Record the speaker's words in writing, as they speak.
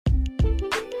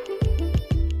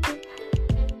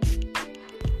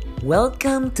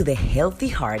Welcome to the Healthy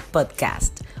Heart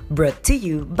Podcast, brought to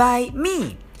you by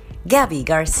me, Gabby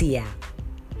Garcia.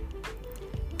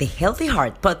 The Healthy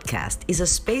Heart Podcast is a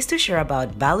space to share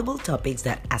about valuable topics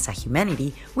that, as a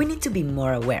humanity, we need to be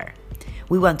more aware.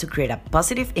 We want to create a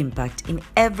positive impact in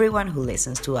everyone who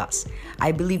listens to us.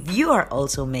 I believe you are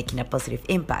also making a positive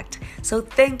impact, so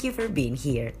thank you for being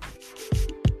here.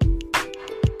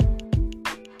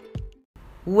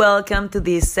 Welcome to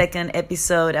this second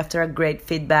episode. After a great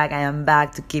feedback, I am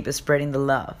back to keep spreading the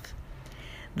love.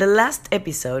 The last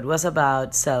episode was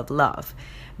about self-love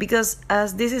because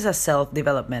as this is a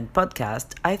self-development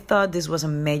podcast, I thought this was a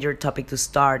major topic to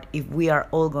start if we are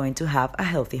all going to have a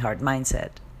healthy heart mindset.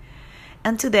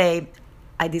 And today,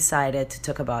 I decided to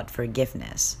talk about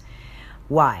forgiveness.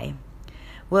 Why?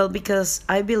 Well, because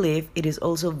I believe it is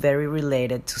also very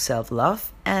related to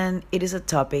self-love, and it is a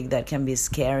topic that can be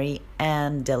scary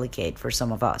and delicate for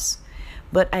some of us.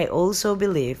 But I also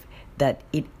believe that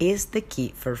it is the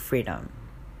key for freedom.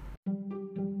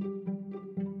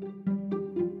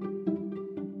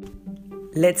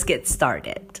 Let's get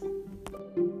started.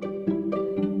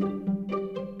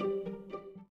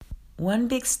 One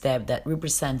big step that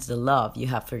represents the love you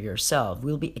have for yourself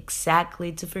will be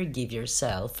exactly to forgive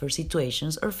yourself for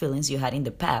situations or feelings you had in the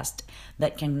past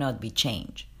that cannot be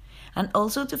changed. And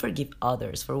also to forgive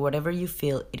others for whatever you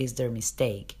feel it is their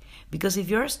mistake. Because if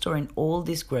you are storing all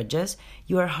these grudges,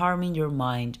 you are harming your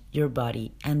mind, your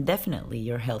body, and definitely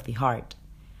your healthy heart.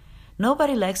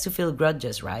 Nobody likes to feel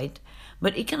grudges, right?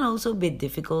 But it can also be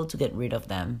difficult to get rid of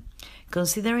them,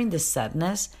 considering the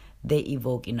sadness they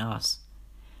evoke in us.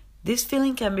 This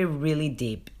feeling can be really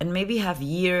deep and maybe have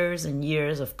years and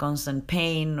years of constant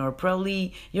pain, or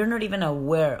probably you're not even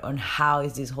aware on how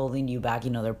is this holding you back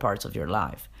in other parts of your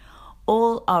life.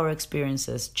 All our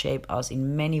experiences shape us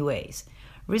in many ways.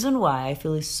 Reason why I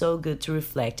feel it's so good to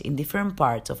reflect in different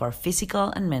parts of our physical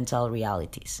and mental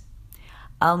realities.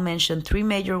 I'll mention 3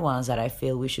 major ones that I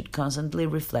feel we should constantly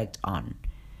reflect on.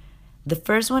 The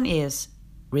first one is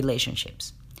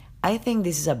relationships. I think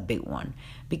this is a big one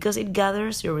because it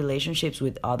gathers your relationships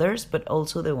with others, but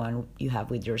also the one you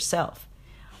have with yourself.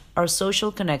 Our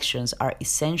social connections are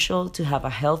essential to have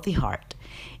a healthy heart,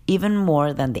 even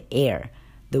more than the air,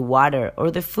 the water,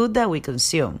 or the food that we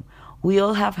consume. We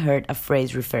all have heard a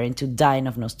phrase referring to dying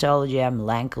of nostalgia,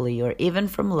 melancholy, or even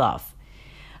from love.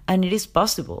 And it is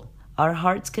possible. Our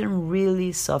hearts can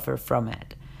really suffer from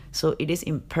it. So it is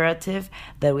imperative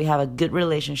that we have a good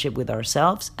relationship with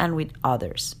ourselves and with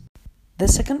others. The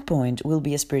second point will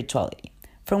be spirituality.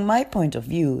 From my point of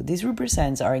view, this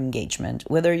represents our engagement,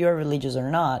 whether you're religious or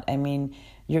not.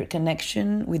 Your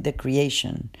connection with the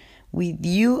creation, with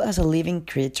you as a living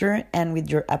creature, and with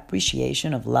your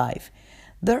appreciation of life.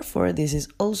 Therefore, this is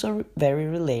also very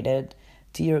related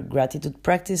to your gratitude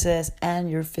practices and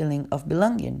your feeling of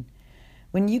belonging.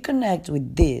 When you connect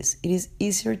with this, it is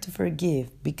easier to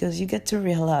forgive because you get to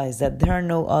realize that there are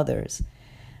no others.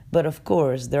 But of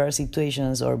course, there are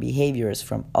situations or behaviors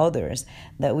from others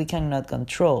that we cannot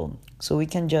control, so we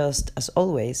can just, as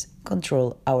always,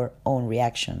 control our own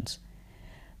reactions.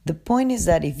 The point is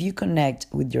that if you connect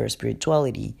with your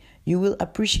spirituality, you will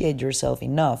appreciate yourself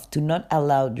enough to not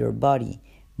allow your body,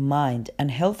 mind,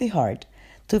 and healthy heart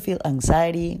to feel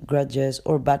anxiety, grudges,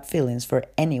 or bad feelings for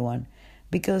anyone,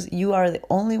 because you are the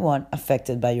only one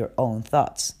affected by your own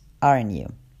thoughts, aren't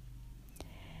you?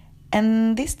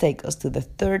 And this takes us to the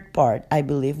third part I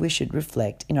believe we should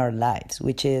reflect in our lives,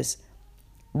 which is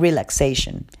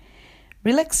relaxation.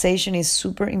 Relaxation is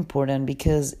super important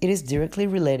because it is directly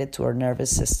related to our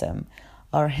nervous system,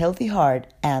 our healthy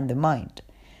heart, and the mind.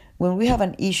 When we have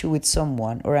an issue with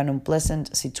someone or an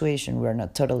unpleasant situation, we are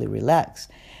not totally relaxed.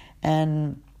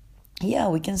 And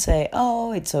we can say,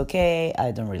 oh, it's okay,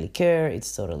 I don't really care,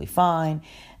 it's totally fine.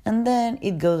 And then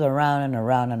it goes around and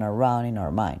around and around in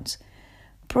our minds.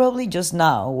 Probably just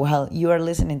now, while you are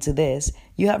listening to this,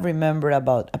 you have remembered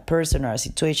about a person or a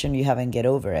situation you haven't get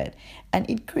over it. And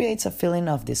it creates a feeling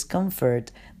of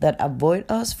discomfort that avoids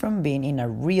us from being in a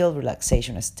real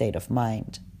relaxation state of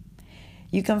mind.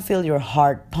 You can feel your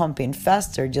heart pumping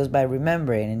faster just by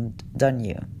remembering it, don't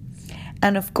you?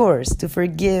 And of course, to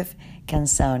forgive can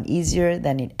sound easier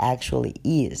than it actually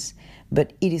is,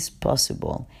 but it is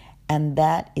possible. And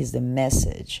that is the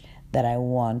message that I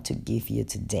want to give you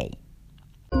today.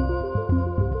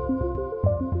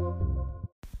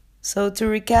 So to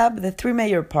recap, the 3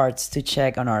 major parts to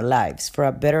check on our lives for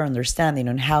a better understanding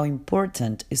on how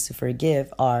important is to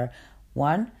forgive are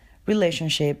 1.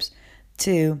 Relationships,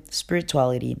 2.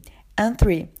 Spirituality, and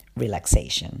 3.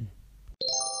 Relaxation.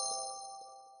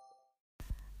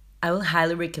 I will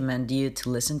highly recommend you to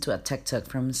listen to a TED Talk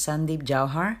from Sandeep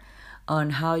Jauhar on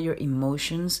how your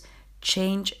emotions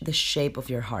change the shape of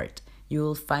your heart. You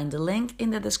will find the link in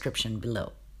the description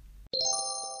below.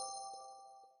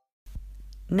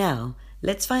 Now,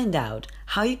 let's find out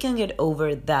how you can get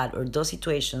over that or those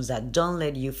situations that don't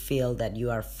let you feel that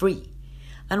you are free.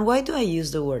 And why do I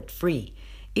use the word free?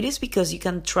 It is because you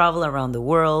can travel around the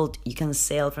world, you can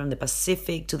sail from the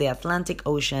Pacific to the Atlantic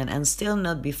Ocean and still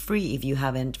not be free if you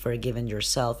haven't forgiven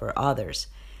yourself or others.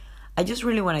 I just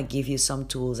really want to give you some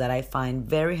tools that I find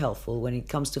very helpful when it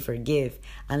comes to forgive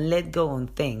and let go on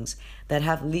things that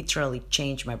have literally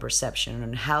changed my perception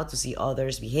on how to see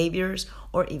others' behaviors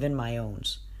or even my own.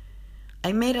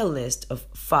 I made a list of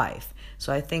 5,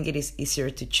 so I think it is easier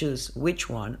to choose which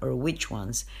one or which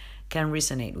ones can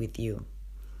resonate with you.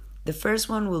 The first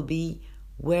one will be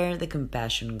wear the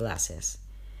compassion glasses.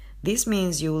 This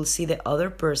means you will see the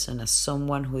other person as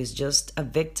someone who is just a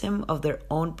victim of their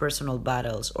own personal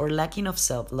battles or lacking of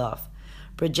self-love,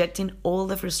 projecting all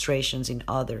the frustrations in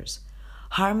others,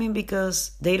 harming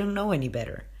because they don't know any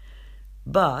better.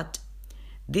 But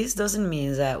this doesn't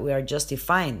mean that we are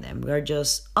justifying them. We are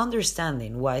just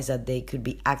understanding why is that they could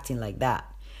be acting like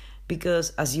that.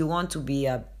 Because as you want to be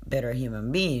a better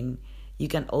human being, you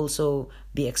can also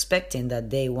be expecting that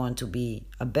they want to be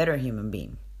a better human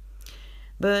being.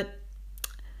 But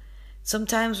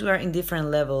sometimes we are in different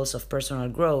levels of personal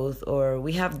growth or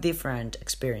we have different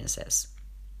experiences.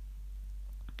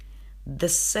 The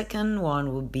second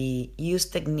one would be use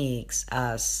techniques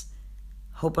as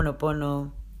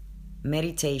Ho'oponopono,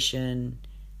 meditation,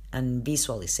 and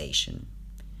visualization.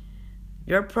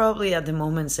 You're probably at the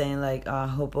moment saying like,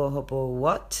 Hopo,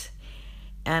 what?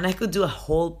 And I could do a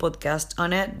whole podcast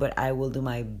on it, but I will do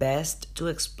my best to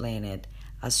explain it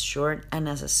as short and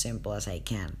as simple as I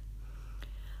can.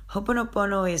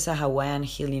 Ho'oponopono is a Hawaiian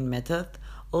healing method,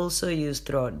 also used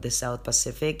throughout the South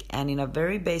Pacific, and in a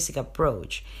very basic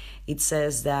approach, it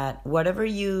says that whatever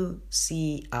you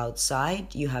see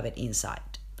outside, you have it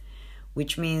inside,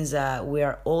 which means that we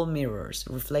are all mirrors,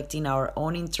 reflecting our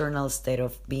own internal state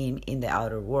of being in the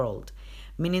outer world,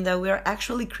 meaning that we are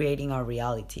actually creating our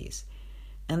realities.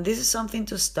 And this is something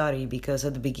to study because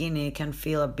at the beginning it can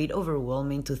feel a bit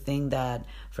overwhelming to think that,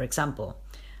 for example,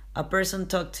 a person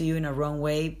talked to you in a wrong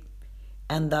way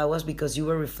and that was because you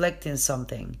were reflecting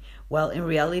something, while in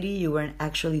reality you weren't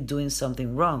actually doing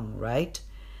something wrong, right?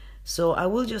 So I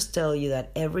will just tell you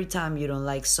that every time you don't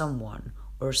like someone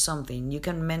or something, you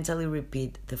can mentally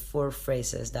repeat the 4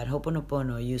 phrases that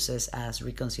Ho'oponopono uses as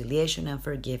reconciliation and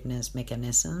forgiveness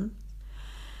mechanism.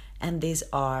 And these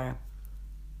are: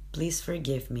 please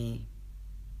forgive me.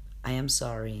 I am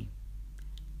sorry.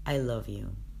 I love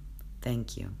you.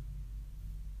 Thank you.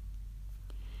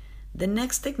 The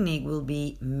next technique will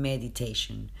be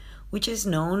meditation, which is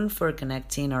known for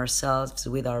connecting ourselves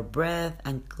with our breath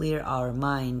and clear our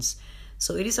minds.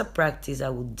 So it is a practice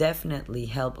that will definitely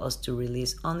help us to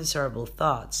release undesirable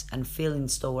thoughts and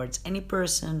feelings towards any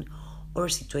person or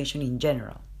situation in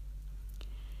general.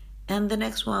 And the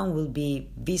next one will be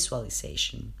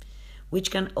visualization,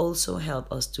 which can also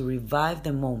help us to revive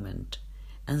the moment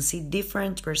and see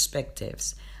different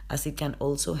perspectives, as it can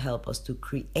also help us to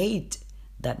create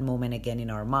that moment again in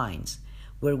our minds,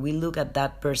 where we look at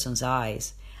that person's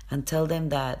eyes and tell them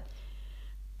that,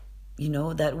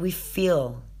 that we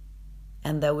feel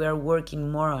and that we are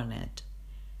working more on it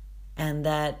and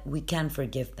that we can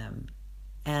forgive them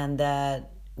and that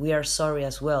we are sorry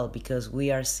as well because we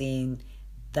are seeing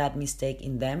that mistake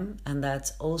in them, and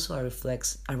that's also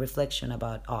a reflection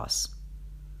about us.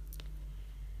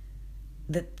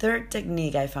 The third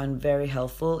technique I found very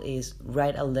helpful is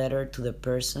write a letter to the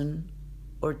person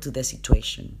or to the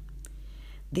situation.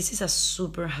 This is a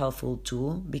super helpful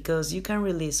tool because you can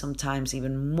release sometimes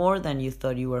even more than you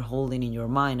thought you were holding in your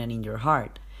mind and in your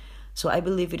heart. So I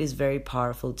believe it is very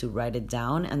powerful to write it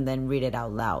down and then read it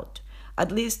out loud.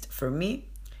 At least for me,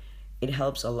 it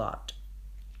helps a lot.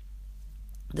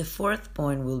 The fourth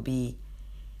point will be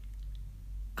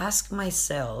ask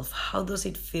myself, how does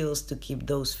it feel to keep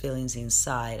those feelings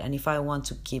inside, and if I want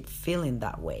to keep feeling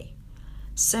that way.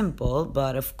 Simple,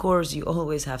 but of course you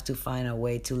always have to find a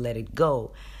way to let it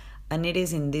go. And it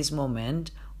is in this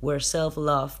moment where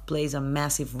self-love plays a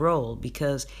massive role,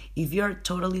 because if you're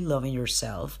totally loving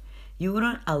yourself, you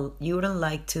wouldn't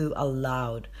like to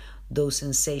allow those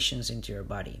sensations into your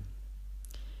body.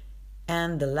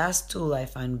 And the last tool I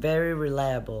find very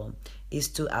reliable is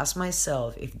to ask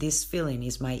myself if this feeling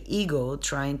is my ego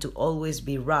trying to always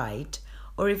be right,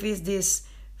 or if is this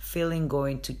feeling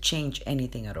going to change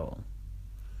anything at all.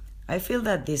 I feel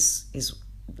that this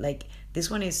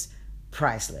one is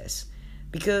priceless,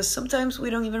 Because sometimes we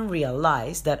don't even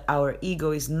realize that our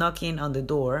ego is knocking on the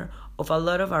door of a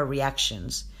lot of our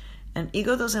reactions. And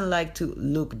ego doesn't like to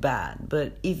look bad,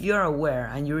 but if you're aware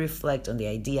and you reflect on the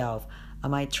idea of,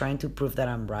 am I trying to prove that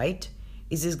I'm right?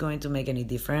 Is this going to make any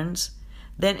difference?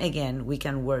 Then again, we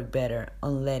can work better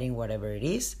on letting whatever it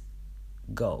is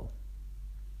go.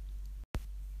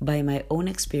 By my own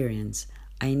experience,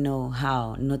 I know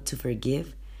how not to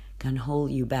forgive can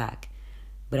hold you back,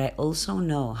 but I also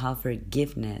know how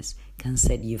forgiveness can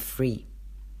set you free.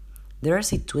 There are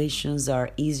situations that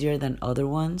are easier than other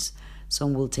ones.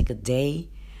 Some will take a day,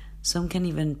 some can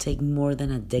even take more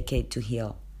than a decade to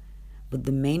heal. But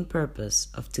the main purpose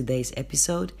of today's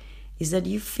episode is that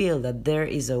you feel that there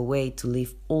is a way to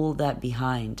leave all that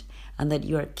behind and that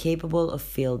you are capable of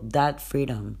feel that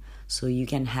freedom so you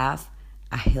can have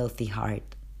a healthy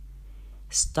heart.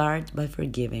 Start by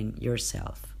forgiving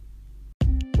yourself.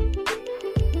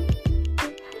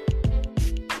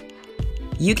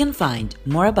 You can find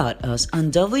more about us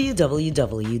on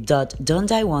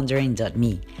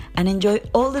www.don'tdiewondering.me and enjoy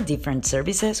all the different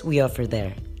services we offer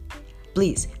there.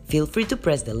 Please feel free to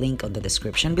press the link on the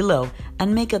description below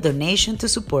and make a donation to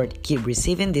support keep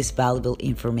receiving this valuable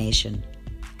information.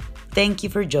 Thank you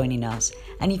for joining us,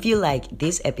 and if you like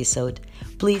this episode,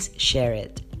 please share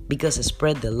it, because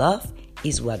spread the love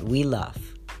is what we love.